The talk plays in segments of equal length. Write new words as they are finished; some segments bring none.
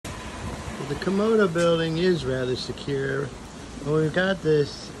The Komodo building is rather secure. Well, we've got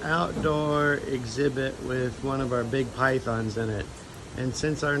this outdoor exhibit with one of our big pythons in it. And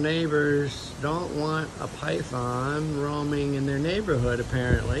since our neighbors don't want a python roaming in their neighborhood,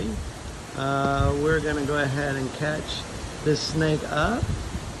 apparently, we're gonna go ahead and catch this snake up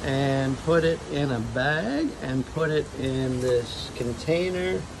and put it in a bag and put it in this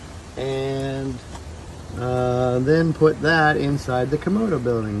container and then put that inside the Komodo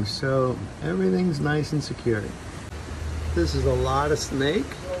building. So everything's nice and secure. This is a lot of snake,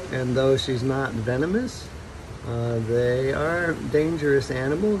 and though she's not venomous, they are dangerous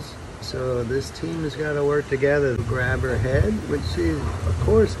animals. So this team has got to work together to grab her head, which she, of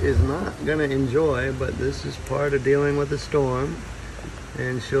course, is not going to enjoy, but this is part of dealing with the storm,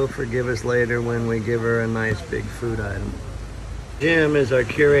 and she'll forgive us later when we give her a nice big food item. Jim is our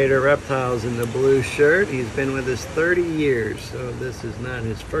curator of reptiles in the blue shirt. He's been with us 30 years, so this is not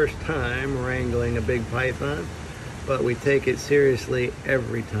his first time wrangling a big python, but we take it seriously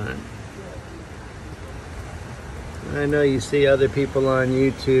every time. I know you see other people on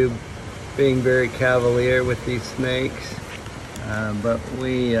YouTube being very cavalier with these snakes, but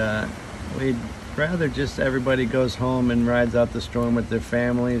we'd rather just everybody goes home and rides out the storm with their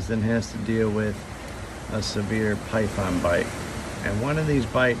families than has to deal with a severe python bite. And one of these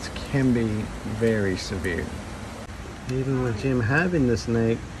bites can be very severe. Even with Jim having the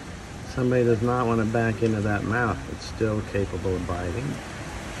snake, somebody does not want to back into that mouth. It's still capable of biting.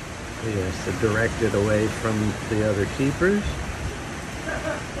 He has to direct it away from the other keepers.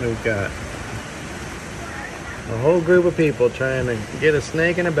 We've got a whole group of people trying to get a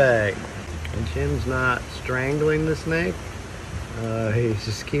snake in a bag. And Jim's not strangling the snake. He's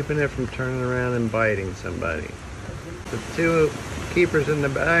just keeping it from turning around and biting somebody. The two keepers in the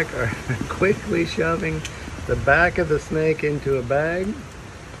back are quickly shoving the back of the snake into a bag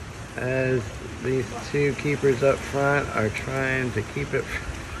as these two keepers up front are trying to keep it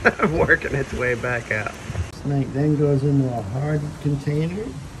working its way back out. Snake then goes into a hard container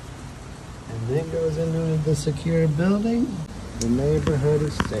and then goes into the secure building. The neighborhood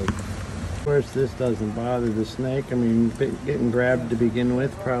is safe. Of course, this doesn't bother the snake. I mean, getting grabbed to begin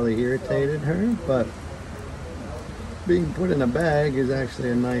with probably irritated her, but being put in a bag is actually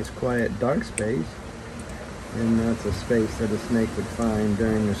a nice, quiet, dark space. And that's a space that a snake would find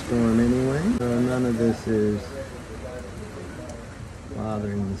during a storm anyway. So none of this is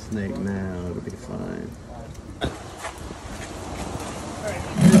bothering the snake now. It'll be fine.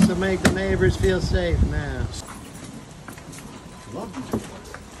 This will make the neighbors feel safe now.